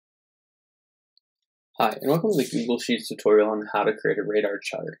Hi, and welcome to the Google Sheets tutorial on how to create a radar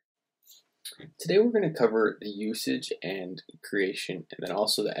chart. Today we're going to cover the usage and creation, and then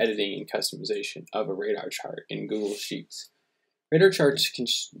also the editing and customization of a radar chart in Google Sheets. Radar charts can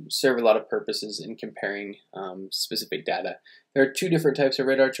serve a lot of purposes in comparing specific data. There are two different types of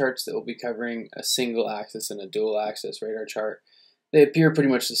radar charts that we'll be covering, a single axis and a dual axis radar chart. They appear pretty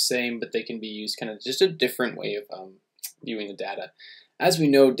much the same, but they can be used kind of just a different way of viewing the data. As we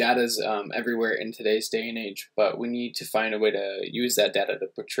know, data is everywhere in today's day and age, but we need to find a way to use that data to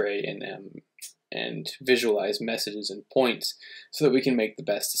portray and visualize messages and points so that we can make the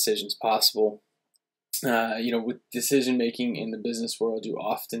best decisions possible. With decision making in the business world, you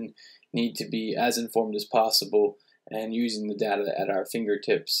often need to be as informed as possible, and using the data at our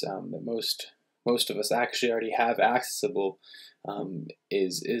fingertips that most of us actually already have accessible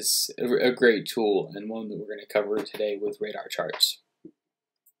is a great tool, and one that we're going to cover today with radar charts.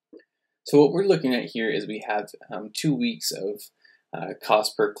 So what we're looking at here is we have 2 weeks of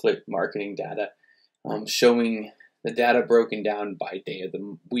cost per click marketing data, showing the data broken down by day of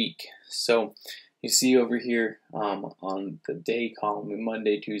the week. So you see over here on the day column,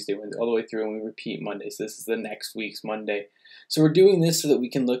 Monday, Tuesday, Wednesday, all the way through, and we repeat Monday. So this is the next week's Monday. So we're doing this so that we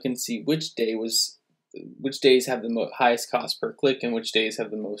can look and see which days have the highest cost per click and which days have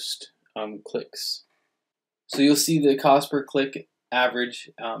the most clicks. So you'll see the cost per click average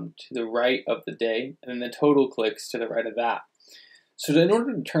to the right of the day, and then the total clicks to the right of that. So in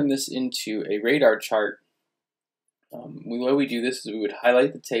order to turn this into a radar chart, the way we do this is we would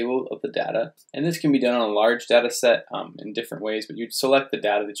highlight the table of the data, and this can be done on a large data set in different ways, but you'd select the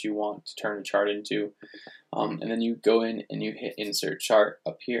data that you want to turn a chart into, and then you go in and you hit Insert Chart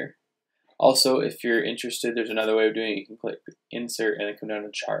up here. Also, if you're interested, there's another way of doing it. You can click Insert and then come down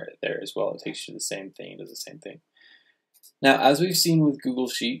to Chart there as well. It takes you to the same thing, it does the same thing. Now, as we've seen with Google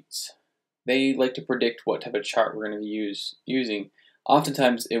Sheets, they like to predict what type of chart we're going to be using.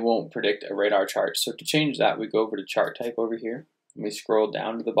 Oftentimes, it won't predict a radar chart. So to change that, we go over to Chart Type over here, and we scroll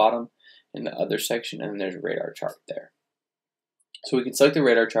down to the bottom in the Other section, and then there's a radar chart there. So we can select the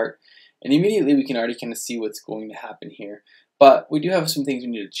radar chart, and immediately we can already kind of see what's going to happen here. But we do have some things we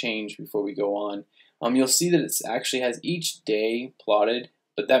need to change before we go on. You'll see that it actually has each day plotted,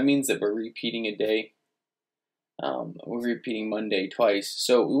 but that means that we're repeating a day. We're repeating Monday twice,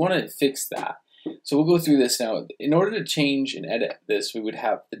 so we want to fix that. So we'll go through this now. In order to change and edit this, we would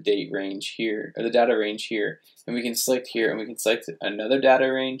have the date range here, or the data range here, and we can select here, and we can select another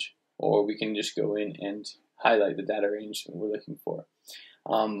data range, or we can just go in and highlight the data range that we're looking for.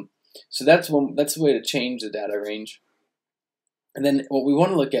 So that's the way to change the data range. And then what we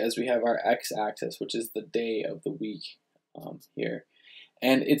want to look at is we have our x-axis, which is the day of the week here.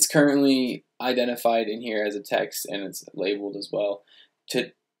 And it's currently identified in here as a text, and it's labeled as well.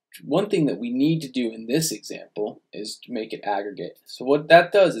 One thing that we need to do in this example is to make it aggregate. So what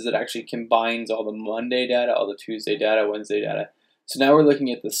that does is it actually combines all the Monday data, all the Tuesday data, Wednesday data. So now we're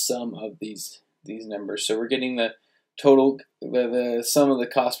looking at the sum of these numbers. So we're getting the total, the sum of the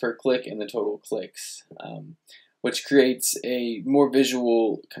cost per click and the total clicks, which creates a more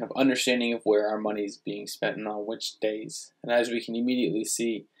visual kind of understanding of where our money is being spent and on which days. And as we can immediately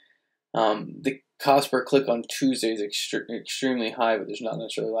see, the cost per click on Tuesday is extremely high, but there's not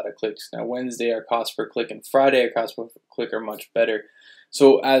necessarily a lot of clicks. Now Wednesday, our cost per click, and Friday, our cost per click are much better.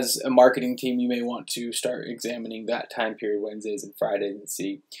 So as a marketing team, you may want to start examining that time period, Wednesdays and Fridays, and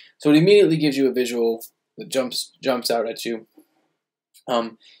see. So it immediately gives you a visual that jumps out at you.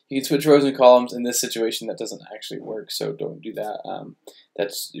 You can switch rows and columns. In this situation, that doesn't actually work, so don't do that.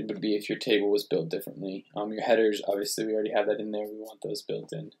 It would be if your table was built differently. Your headers, obviously, we already have that in there. We want those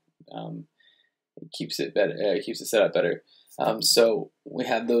built in. It keeps it better. It keeps it set up better. So we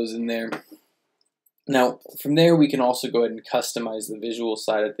have those in there. Now, from there, we can also go ahead and customize the visual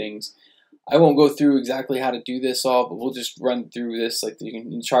side of things. I won't go through exactly how to do this all, but we'll just run through this. Like you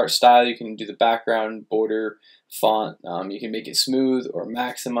can in chart style, you can do the background, border, font. You can make it smooth or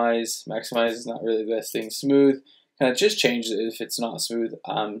maximize. Maximize is not really the best thing. Smooth, kind of just change it if it's not smooth.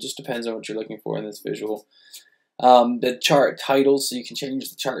 Just depends on what you're looking for in this visual. The chart title, so you can change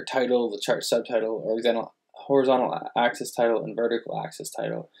the chart title, the chart subtitle, horizontal axis title, and vertical axis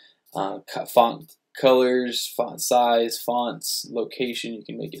title. Font colors, font size, fonts, location, you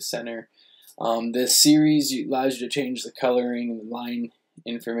can make it center. The series allows you to change the coloring and the line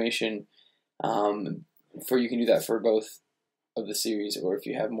information. You can do that for both of the series, or if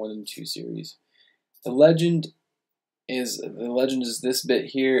you have more than 2 series. The legend is this bit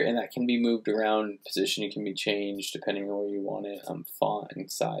here, and that can be moved around. Position can be changed depending on where you want it. Font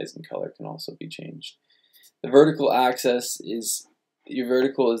and size and color can also be changed. The vertical axis is, your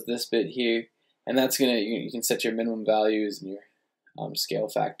vertical is this bit here, and that's you can set your minimum values and your scale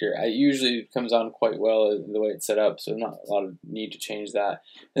factor. It usually comes on quite well the way it's set up, so not a lot of need to change that.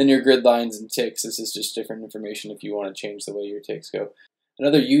 And then your grid lines and ticks, this is just different information if you want to change the way your ticks go.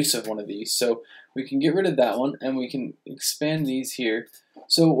 Another use of one of these, so we can get rid of that one and we can expand these here.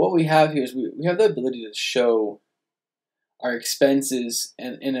 So what we have here is we have the ability to show our expenses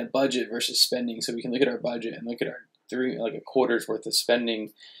and in a budget versus spending. So we can look at our budget and look at our a quarter's worth of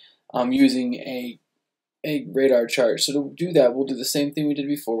spending using a radar chart. So to do that, we'll do the same thing we did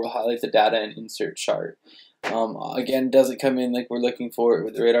before. We'll highlight the data and insert chart. Again, doesn't come in like we're looking for it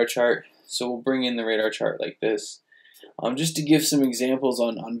with the radar chart. So we'll bring in the radar chart like this. Just to give some examples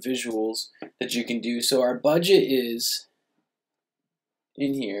on visuals that you can do. So our budget is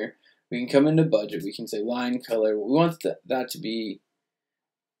in here. We can come into budget. We can say line color. We want that to be,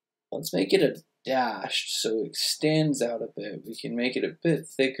 let's make it a dashed so it stands out a bit. We can make it a bit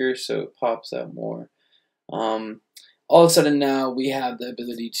thicker so it pops out more. All of a sudden now we have the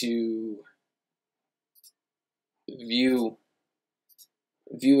ability to view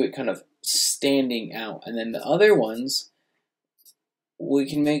it kind of standing out, and then the other ones we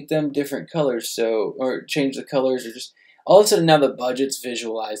can make them different colors, so or change the colors, or just all of a sudden now the budget's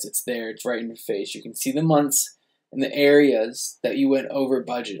visualized. It's there, it's right in your face. You can see the months and the areas that you went over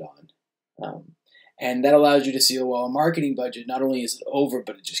budget on. And that allows you to see, well, a marketing budget, not only is it over,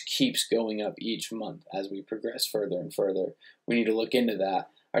 but it just keeps going up each month as we progress further and further. We need to look into that.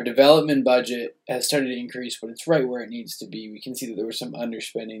 Our development budget has started to increase, but it's right where it needs to be. We can see that there was some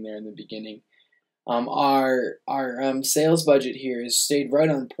underspending there in the beginning. Our sales budget here has stayed right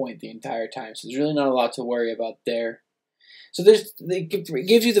on point the entire time, so there's really not a lot to worry about there. So it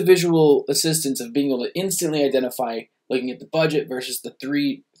gives you the visual assistance of being able to instantly identify, looking at the budget versus the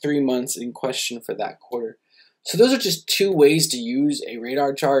three months in question for that quarter. So those are just two ways to use a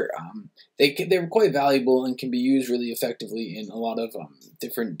radar chart. They're quite valuable and can be used really effectively in a lot of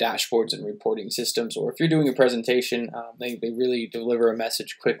different dashboards and reporting systems. Or if you're doing a presentation, they really deliver a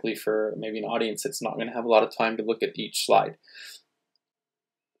message quickly for maybe an audience that's not going to have a lot of time to look at each slide.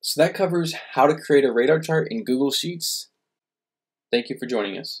 So that covers how to create a radar chart in Google Sheets. Thank you for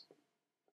joining us.